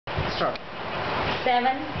Start.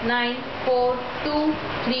 7, 9, 4, 2,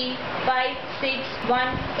 3, 5, 6,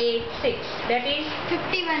 1, 8, 6. That is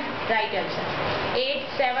 51. right answer. 8,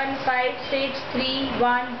 7, 5, 6, 3,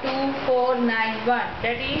 1, 2, 4, 9, 1.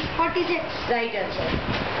 That is 46. right answer.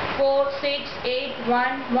 4, 6, 8,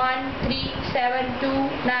 1, 1, 3, 7, 2,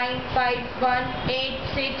 9, 5, 1, 8,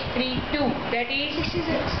 6, 3, 2. That is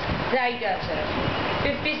 66. right answer.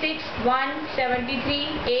 56, 1, 73,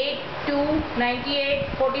 8, 2, 98,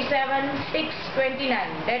 47, 6,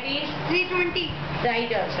 29. That is 320.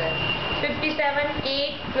 right answer. 57,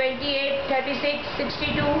 8, 28, 36,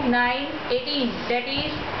 62, 9, 18. That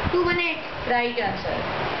is 218. right answer.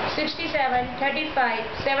 67, 35,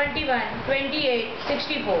 71, 28,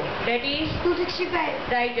 64. That is 265.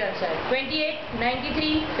 right answer. 28,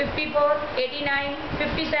 93, 54, 89,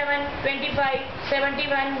 57, 25,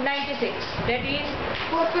 71, 96. That is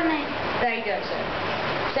 449. right answer.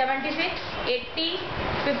 76, 80,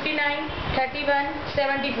 59, 31,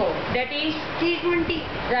 74. That is 320.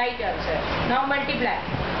 right answer. Now multiply.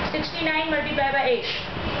 69 multiplied by 8.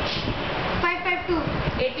 552.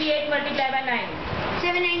 88 multiplied by 9.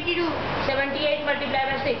 792. 78 multiplied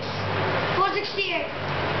by 6. 468.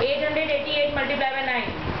 888 multiplied by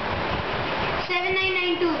 9.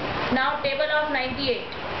 7992. Now table of 98.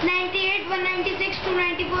 98, 196,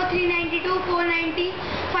 294, 392, 490,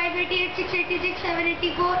 588, 686,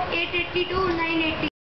 784, 882, 980.